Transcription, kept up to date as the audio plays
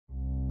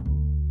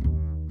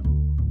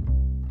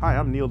Hi,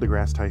 I'm Neil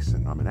deGrasse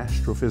Tyson. I'm an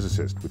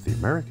astrophysicist with the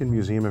American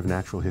Museum of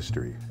Natural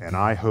History, and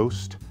I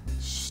host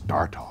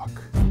StarTalk.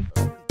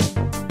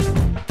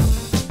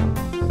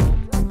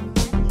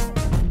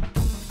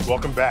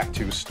 Welcome back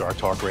to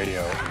StarTalk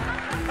Radio.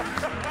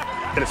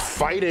 And it's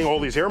fighting all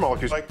these air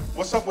molecules. Like,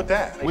 what's up with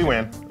that? We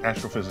win.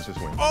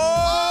 Astrophysicists win.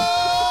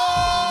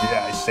 Oh!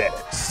 Yeah, I said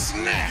it.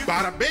 Snap!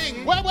 Bada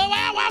bing! Wow,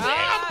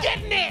 I'm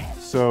getting it!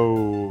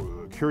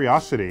 So,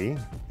 Curiosity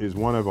is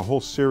one of a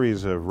whole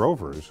series of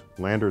rovers,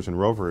 landers and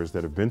rovers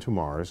that have been to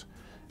Mars,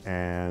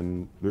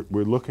 and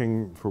we're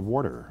looking for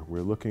water.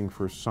 We're looking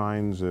for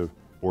signs of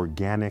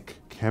organic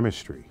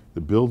chemistry,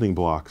 the building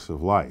blocks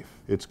of life.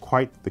 It's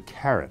quite the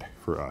carrot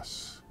for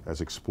us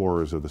as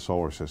explorers of the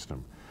solar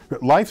system.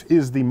 But life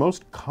is the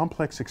most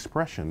complex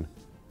expression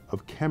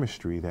of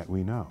chemistry that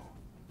we know.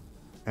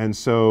 And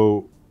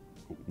so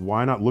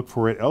why not look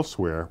for it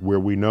elsewhere where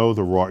we know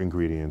the raw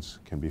ingredients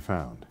can be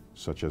found,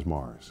 such as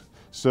Mars?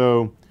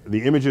 So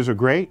the images are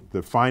great,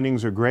 the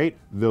findings are great,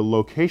 the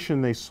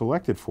location they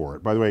selected for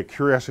it. By the way,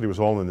 Curiosity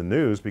was all in the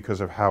news because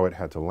of how it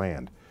had to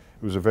land.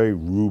 It was a very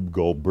Rube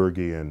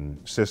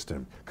Goldberg-ian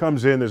system.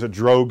 Comes in, there's a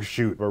drogue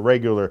chute, a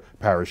regular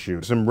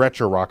parachute, some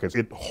retro rockets.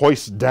 It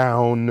hoists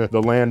down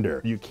the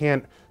lander. You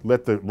can't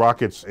let the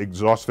rockets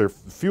exhaust their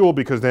fuel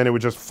because then it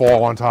would just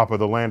fall on top of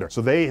the lander.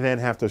 So they then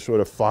have to sort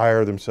of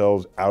fire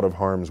themselves out of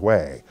harm's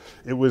way.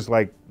 It was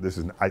like, this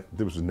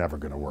was never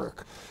gonna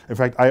work. In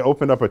fact, I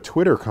opened up a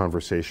Twitter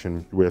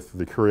conversation with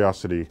the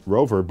Curiosity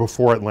rover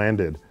before it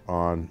landed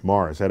on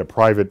Mars. I had a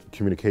private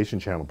communication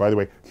channel. By the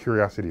way,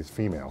 Curiosity is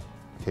female,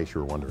 in case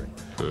you were wondering.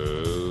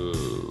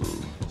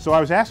 So I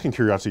was asking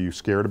Curiosity, you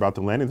scared about the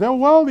landing? Oh,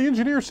 well, the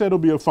engineer said it'll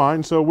be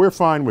fine, so we're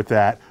fine with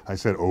that. I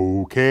said,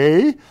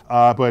 okay.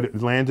 But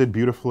it landed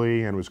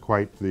beautifully and was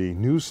quite the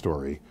news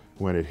story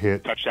when it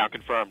hit. Touchdown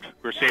confirmed.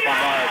 We're safe on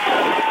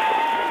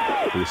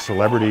Mars. The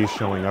celebrities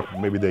showing up,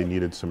 maybe they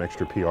needed some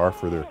extra PR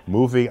for their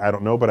movie, I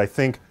don't know, but I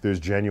think there's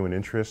genuine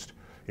interest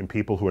in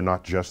people who are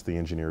not just the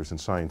engineers and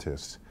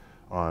scientists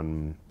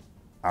on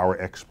our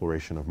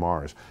exploration of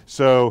Mars.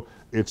 So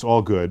it's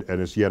all good,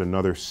 and it's yet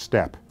another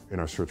step in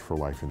our search for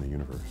life in the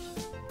universe.